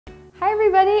Hi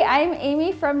everybody, I'm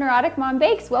Amy from Neurotic Mom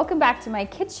Bakes. Welcome back to my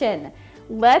kitchen.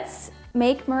 Let's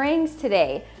make meringues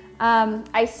today.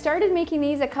 I started making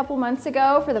these a couple months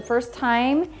ago for the first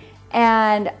time,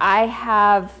 and I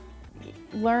have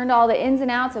learned all the ins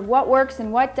and outs of what works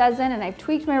and what doesn't, and I've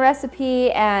tweaked my recipe,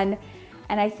 and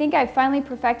I think I finally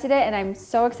perfected it, and I'm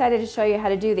so excited to show you how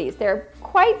to do these. They're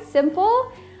quite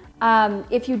simple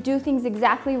if you do things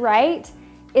exactly right.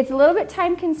 It's a little bit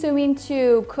time consuming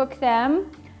to cook them,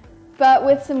 but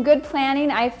with some good planning,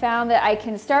 I found that I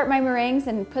can start my meringues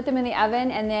and put them in the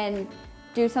oven and then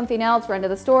do something else, run to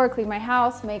the store, clean my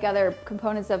house, make other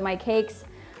components of my cakes.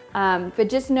 But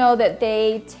just know that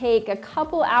they take a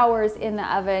couple hours in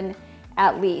the oven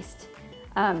at least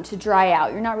to dry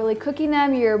out. You're not really cooking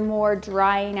them, you're more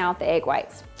drying out the egg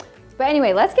whites. But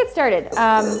anyway, let's get started.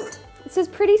 This is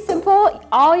pretty simple.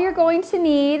 All you're going to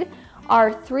need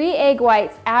are 3 egg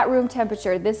whites at room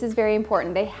temperature. This is very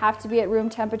important. They have to be at room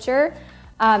temperature.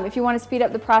 If you want to speed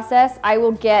up the process, I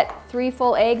will get 3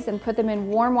 full eggs and put them in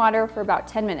warm water for about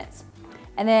 10 minutes.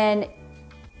 And then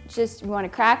you want to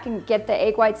crack and get the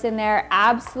egg whites in there.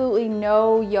 Absolutely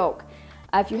no yolk.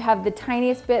 If you have the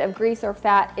tiniest bit of grease or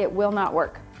fat, it will not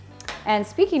work. And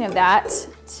speaking of that,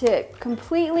 to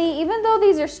completely, even though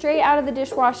these are straight out of the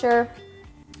dishwasher,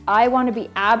 I want to be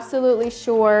absolutely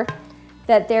sure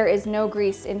that there is no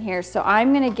grease in here. So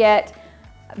I'm gonna get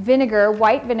vinegar,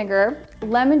 white vinegar.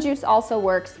 Lemon juice also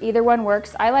works, either one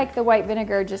works. I like the white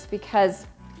vinegar just because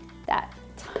that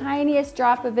tiniest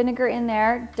drop of vinegar in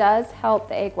there does help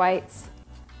the egg whites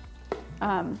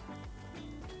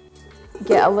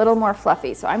get a little more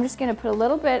fluffy. So I'm just gonna put a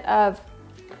little bit of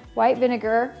white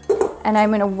vinegar and I'm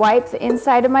gonna wipe the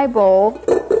inside of my bowl.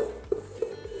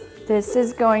 This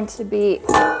is going to be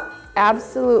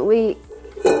absolutely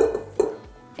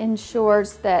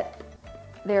ensures that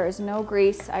there is no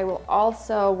grease. I will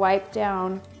also wipe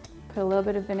down, put a little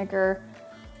bit of vinegar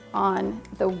on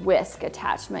the whisk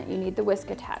attachment. You need the whisk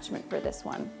attachment for this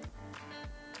one.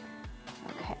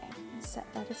 Okay,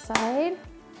 set that aside.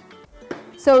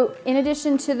 So in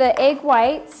addition to the egg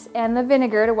whites and the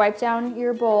vinegar to wipe down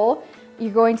your bowl,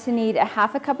 you're going to need a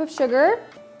 ½ cup of sugar,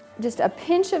 just a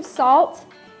pinch of salt,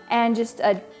 and just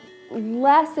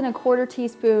less than a ¼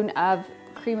 teaspoon of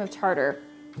cream of tartar.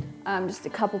 Just a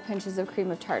couple pinches of cream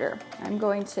of tartar. I'm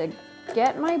going to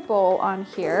get my bowl on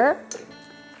here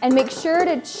and make sure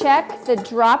to check the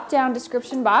drop-down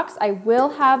description box. I will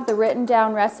have the written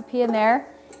down recipe in there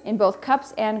in both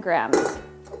cups and grams.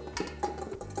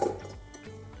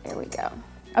 There we go.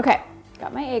 Okay,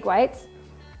 got my egg whites.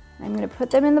 I'm going to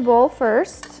put them in the bowl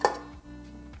first.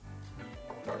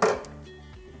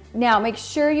 Now make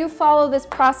sure you follow this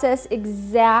process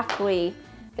exactly.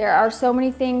 There are so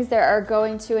many things that are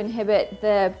going to inhibit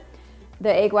the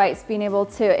egg whites being able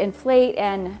to inflate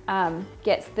and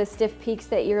get the stiff peaks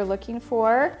that you're looking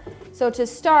for. So to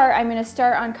start, I'm going to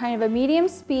start on kind of a medium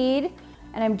speed,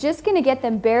 and I'm just going to get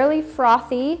them barely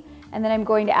frothy, and then I'm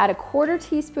going to add a ¼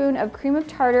 teaspoon of cream of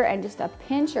tartar and just a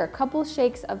pinch or a couple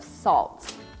shakes of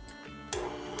salt.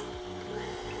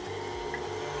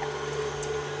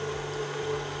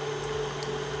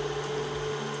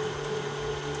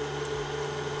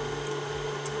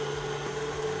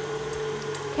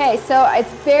 Okay, so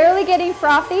it's barely getting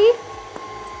frothy,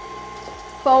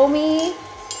 foamy,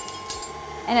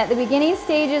 and at the beginning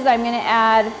stages I'm going to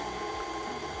add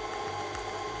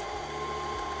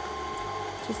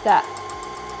just that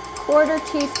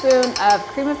 ¼ teaspoon of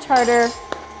cream of tartar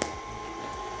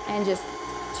and just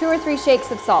 2 or 3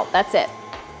 shakes of salt. That's it.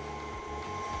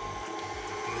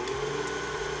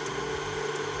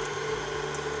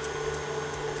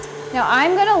 Now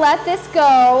I'm going to let this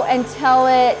go until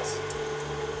it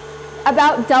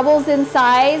about doubles in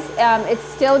size. It's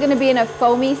still going to be in a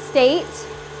foamy state,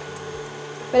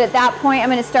 but at that point I'm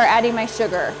going to start adding my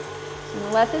sugar. I'm going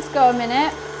to let this go a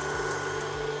minute.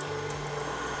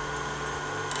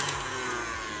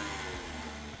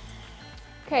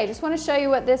 Okay, just want to show you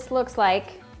what this looks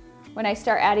like when I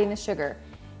start adding the sugar.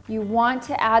 You want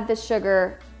to add the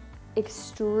sugar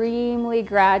extremely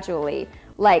gradually,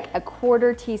 like a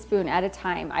 ¼ teaspoon at a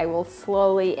time. I will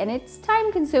slowly, and it's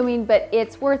time consuming, but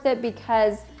it's worth it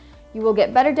because you will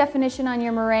get better definition on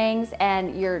your meringues,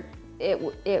 and you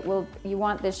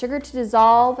want the sugar to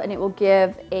dissolve, and it will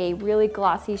give a really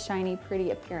glossy, shiny,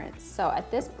 pretty appearance. So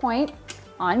at this point,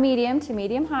 on medium to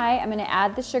medium high, I'm going to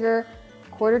add the sugar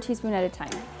 ¼ teaspoon at a time.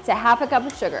 It's a ½ cup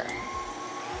of sugar.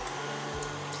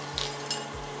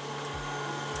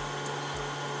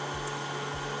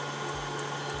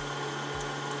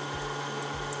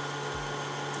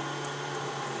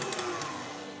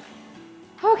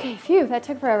 Okay, phew, that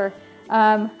took forever.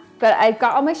 But I've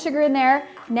got all my sugar in there.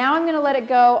 Now I'm gonna let it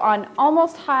go on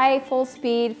almost high, full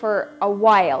speed for a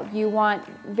while. You want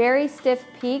very stiff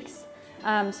peaks.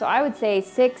 So I would say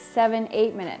 6, 7,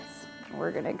 8 minutes.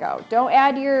 We're gonna go. Don't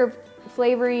add your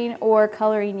flavoring or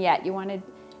coloring yet. You wanna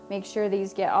make sure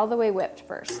these get all the way whipped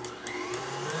first.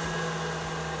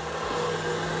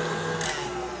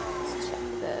 Let's check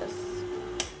this.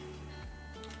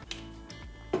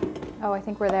 Oh, I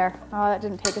think we're there. Oh, that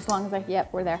didn't take as long as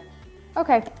yep, we're there.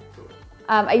 Okay.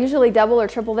 I usually double or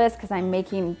triple this because I'm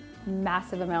making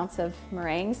massive amounts of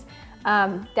meringues.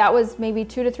 That was maybe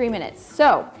 2 to 3 minutes.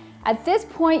 So at this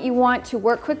point, you want to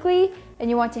work quickly and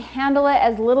you want to handle it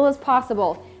as little as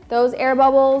possible. Those air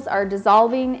bubbles are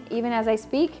dissolving even as I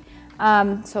speak.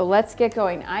 So let's get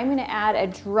going. I'm gonna add a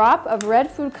drop of red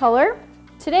food color.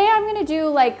 Today I'm gonna do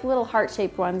like little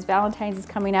heart-shaped ones. Valentine's is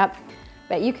coming up,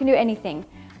 but you can do anything.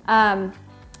 I'm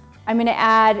gonna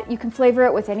add, you can flavor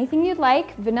it with anything you'd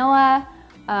like, vanilla.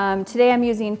 Today I'm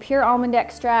using pure almond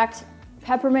extract.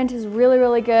 Peppermint is really,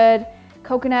 really good.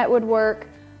 Coconut would work,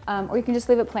 or you can just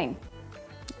leave it plain.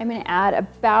 I'm gonna add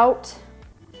about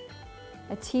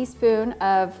a teaspoon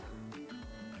of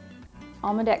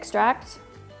almond extract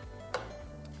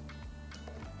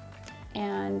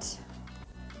and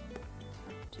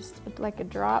just like a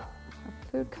drop of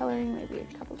food coloring, maybe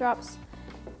a couple drops,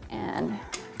 and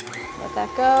let that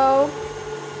go.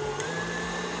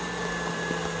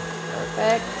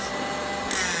 Perfect.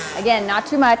 Again, not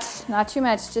too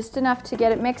much, just enough to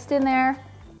get it mixed in there.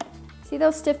 See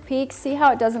those stiff peaks? See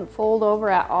how it doesn't fold over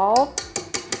at all?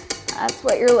 That's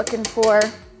what you're looking for.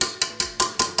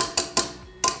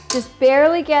 Just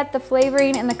barely get the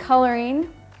flavoring and the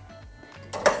coloring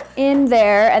in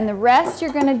there, and the rest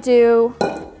you're gonna do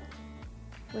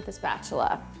with a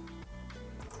spatula.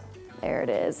 There it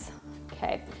is.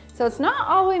 Okay, so it's not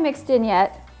all the way mixed in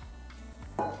yet.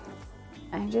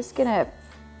 I'm just gonna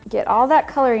get all that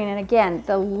coloring, and again,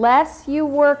 the less you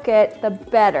work it, the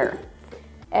better.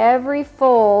 Every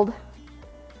fold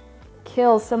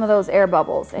kills some of those air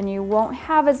bubbles, and you won't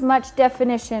have as much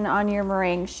definition on your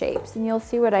meringue shapes, and you'll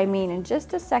see what I mean in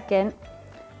just a second.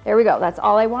 There we go, that's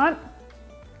all I want.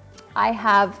 I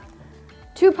have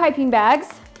 2 piping bags,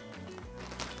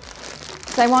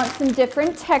 so I want some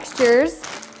different textures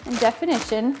and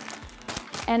definition,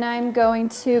 and I'm going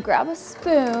to grab a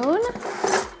spoon,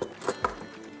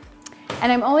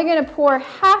 and I'm only going to pour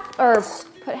half, or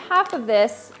put half of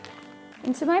this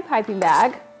into my piping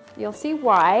bag. You'll see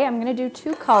why. I'm going to do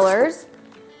 2 colors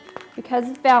because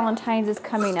Valentine's is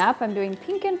coming up. I'm doing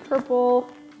pink and purple.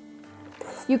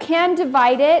 You can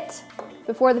divide it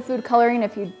before the food coloring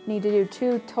if you need to do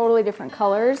 2 totally different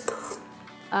colors.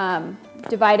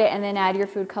 Divide it and then add your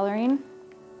food coloring.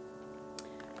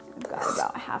 I've got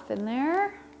about half in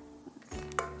there.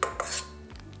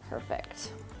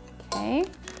 Perfect. Okay.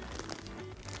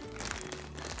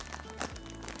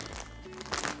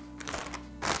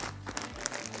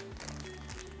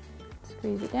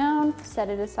 Squeeze it down, set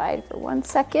it aside for 1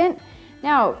 second.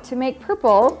 Now, to make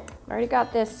purple, I already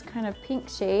got this kind of pink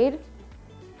shade.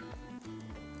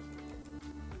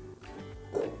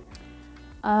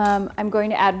 I'm going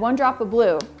to add 1 drop of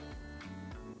blue.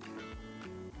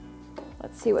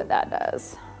 Let's see what that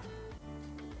does.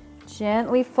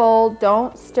 Gently fold,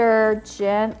 don't stir,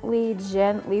 gently,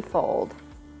 gently fold.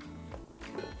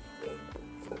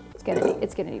 It's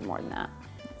gonna need more than that.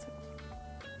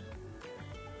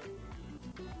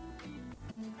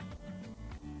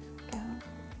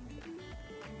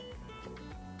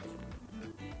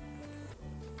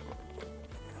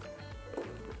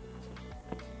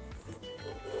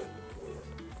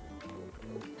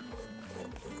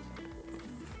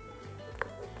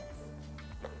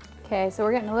 Okay, so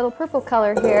we're getting a little purple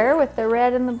color here with the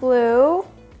red and the blue.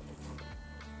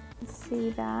 Let's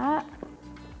see that.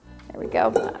 There we go,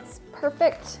 that's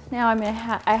perfect. Now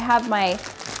I have my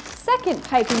second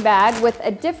piping bag with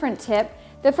a different tip.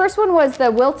 The first one was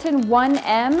the Wilton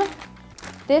 1M.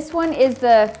 This one is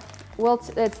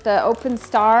it's the Open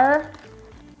Star.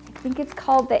 I think it's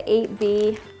called the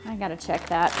 8B. I gotta check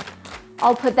that.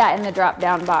 I'll put that in the drop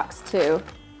down box too.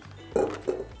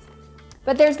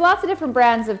 But there's lots of different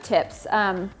brands of tips.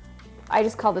 I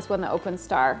just call this one the Open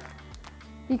Star.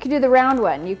 You could do the round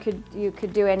one. You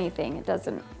could do anything. It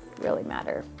doesn't really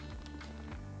matter.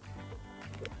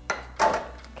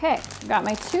 Okay, got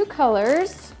my 2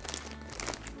 colors.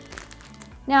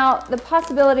 Now the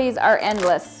possibilities are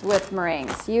endless with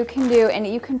meringues. You can do, and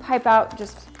you can pipe out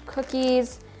just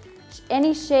cookies,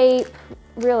 any shape,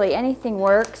 really anything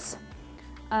works.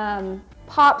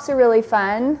 Pops are really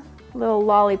fun. Little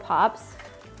lollipops.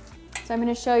 So I'm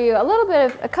going to show you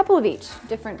a couple of each,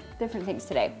 different things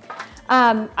today.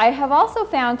 I have also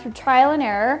found through trial and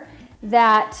error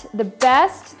that the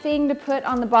best thing to put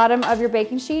on the bottom of your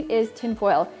baking sheet is tin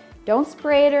foil. Don't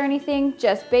spray it or anything,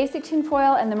 just basic tin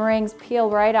foil, and the meringues peel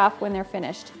right off when they're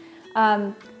finished.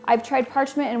 I've tried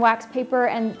parchment and wax paper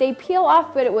and they peel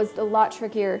off, but it was a lot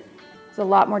trickier. It's a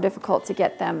lot more difficult to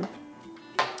get them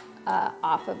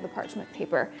off of the parchment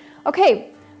paper.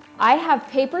 Okay, I have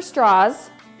paper straws.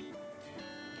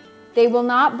 They will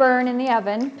not burn in the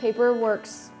oven. Paper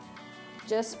works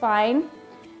just fine.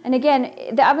 And again,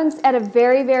 the oven's at a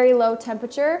very, very low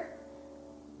temperature.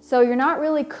 So you're not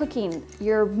really cooking.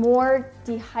 You're more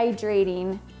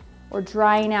dehydrating or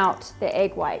drying out the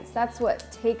egg whites. That's what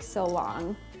takes so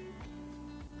long.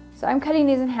 So I'm cutting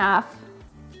these in half.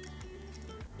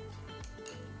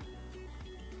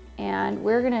 And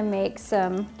we're gonna make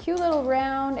some cute little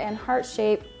round and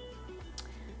heart-shaped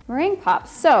meringue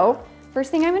pops. So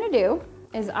first thing I'm gonna do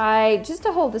is just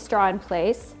to hold the straw in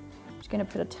place, I'm just gonna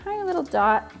put a tiny little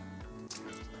dot,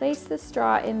 place the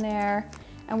straw in there,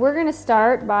 and we're gonna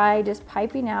start by just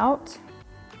piping out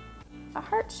a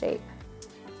heart shape.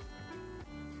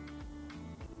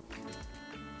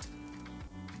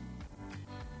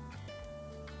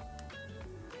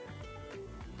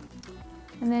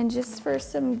 And then just for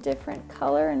some different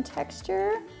color and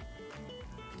texture,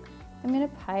 I'm gonna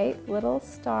pipe little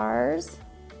stars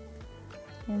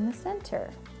in the center.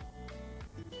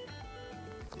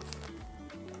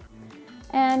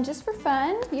 And just for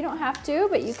fun, you don't have to,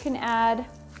 but you can add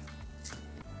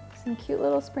some cute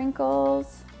little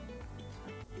sprinkles.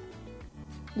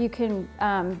 You can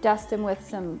dust them with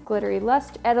some glittery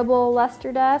edible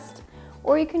luster dust,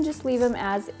 or you can just leave them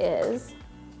as is.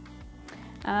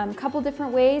 A couple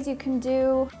different ways you can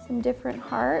do some different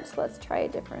hearts. Let's try a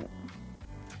different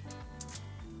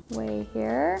way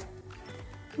here.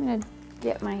 I'm gonna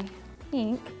get my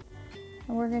pink,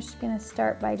 and we're just gonna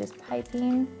start by just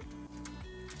piping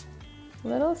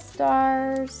little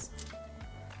stars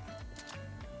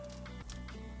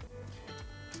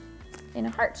in a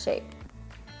heart shape.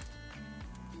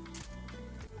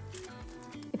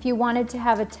 If you wanted to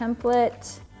have a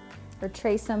template or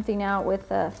trace something out with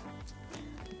a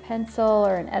pencil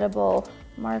or an edible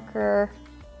marker,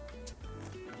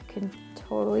 you can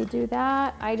totally do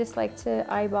that. I just like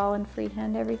to eyeball and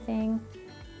freehand everything.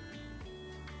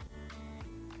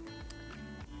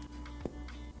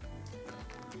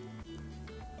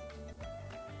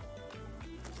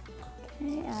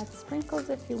 Okay, add sprinkles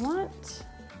if you want.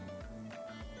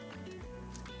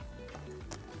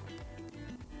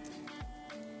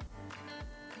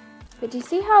 But do you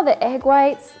see how the egg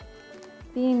whites,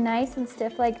 being nice and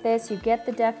stiff like this, you get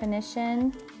the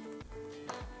definition?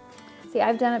 See,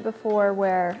 I've done it before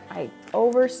where I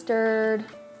over stirred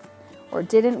or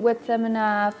didn't whip them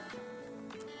enough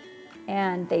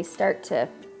and they start to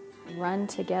run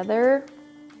together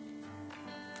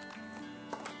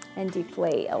and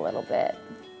deflate a little bit.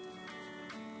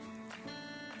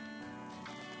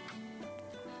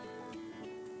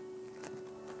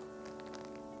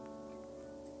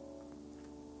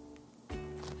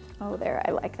 Oh, there,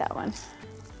 I like that one.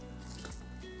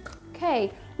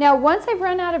 Okay, now once I've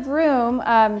run out of room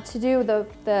to do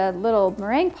the little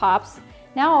meringue pops,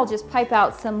 now I'll just pipe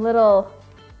out some little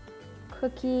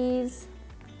cookies,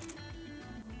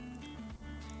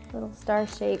 little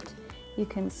star-shaped. You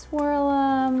can swirl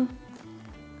them,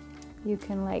 you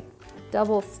can like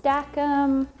double stack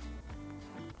them,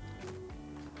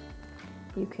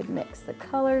 you could mix the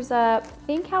colors up.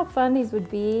 Think how fun these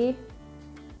would be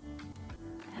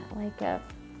at like a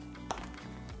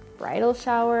bridal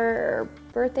shower or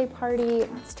birthday party.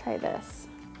 Let's try this.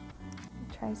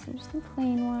 Try some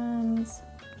plain ones.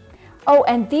 Oh,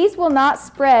 and these will not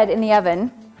spread in the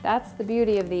oven. That's the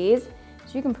beauty of these.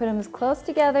 So you can put them as close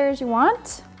together as you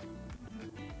want.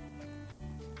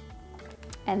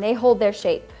 And they hold their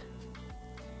shape.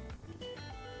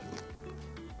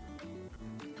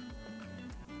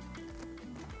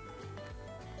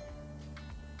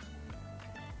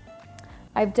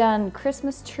 I've done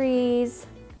Christmas trees,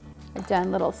 I've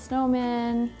done little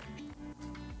snowmen,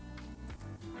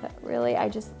 but really I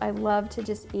love to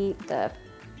just eat the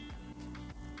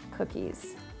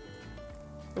cookies,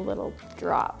 the little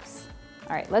drops.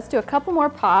 All right, let's do a couple more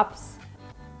pops.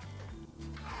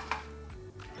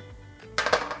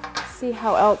 See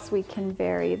how else we can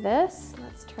vary this.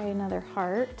 Let's try another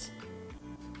heart.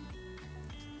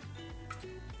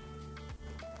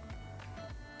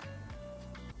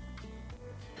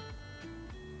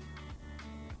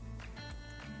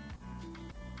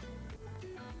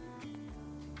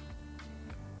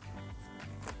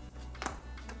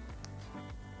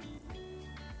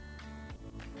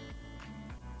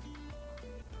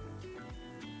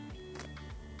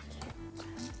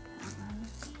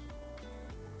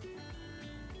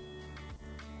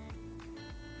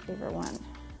 favorite one.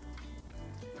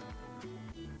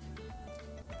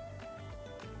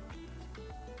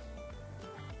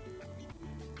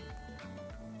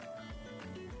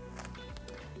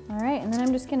 All right, and then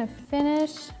I'm just gonna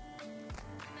finish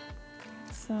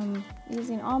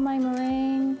using all my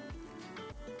meringue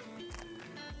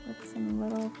with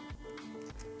some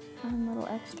fun little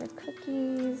extra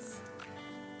cookies.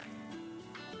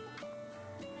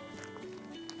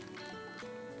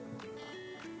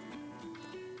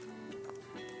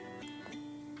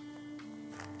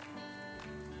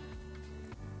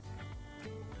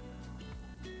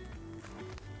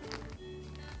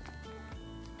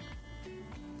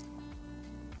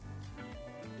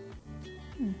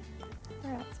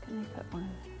 Where else can I put one?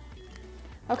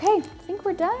 Okay, I think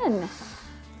we're done.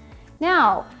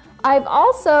 Now, I've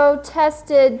also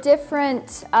tested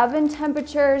different oven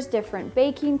temperatures, different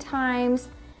baking times,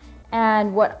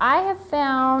 and what I have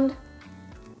found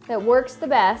that works the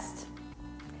best,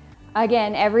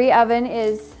 again, every oven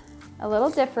is a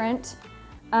little different.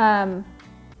 I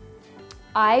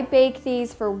bake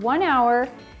these for 1 hour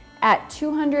at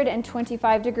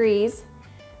 225 degrees,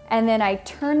 and then I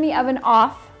turn the oven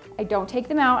off. I don't take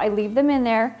them out, I leave them in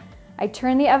there. I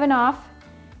turn the oven off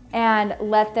and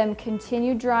let them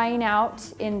continue drying out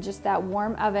in just that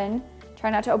warm oven. Try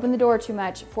not to open the door too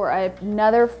much for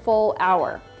another full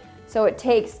hour. So it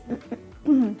takes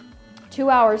 2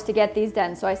 hours to get these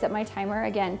done. So I set my timer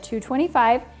again,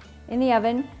 225 in the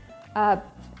oven,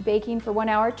 baking for 1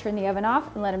 hour, turn the oven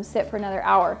off and let them sit for another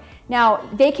hour. Now,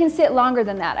 they can sit longer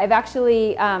than that. I've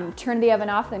actually turned the oven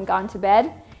off and gone to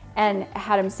bed and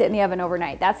had them sit in the oven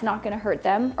overnight. That's not gonna hurt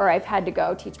them, or I've had to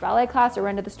go teach ballet class or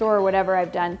run to the store or whatever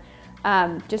I've done.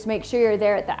 Just make sure you're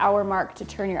there at the hour mark to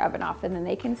turn your oven off, and then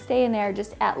they can stay in there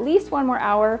just at least 1 more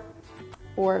hour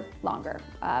or longer,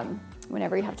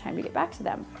 whenever you have time to get back to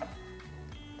them.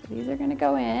 So these are gonna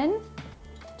go in,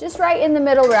 just right in the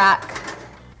middle rack.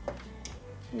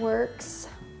 Works.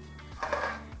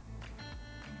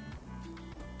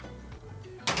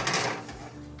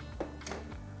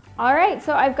 All right,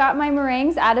 so I've got my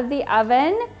meringues out of the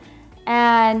oven,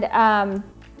 and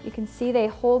you can see they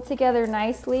hold together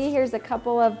nicely. Here's a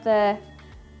couple of the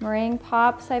meringue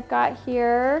pops I've got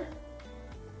here.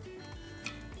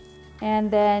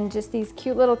 And then just these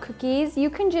cute little cookies.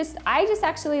 You can I just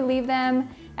actually leave them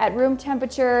at room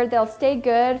temperature. They'll stay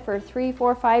good for 3,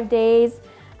 4, 5 days.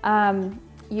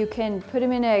 You can put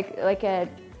them in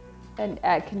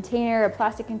a container, a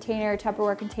plastic container,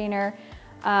 Tupperware container.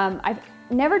 I've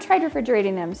never tried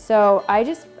refrigerating them, so I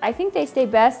think they stay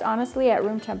best, honestly, at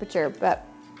room temperature, but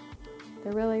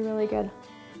they're really, really good.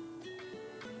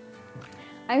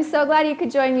 I'm so glad you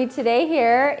could join me today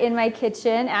here in my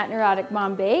kitchen at Neurotic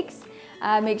Mom Bakes.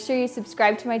 Make sure you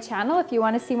subscribe to my channel if you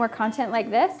want to see more content like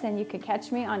this, and you can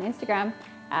catch me on Instagram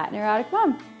at Neurotic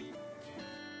Mom.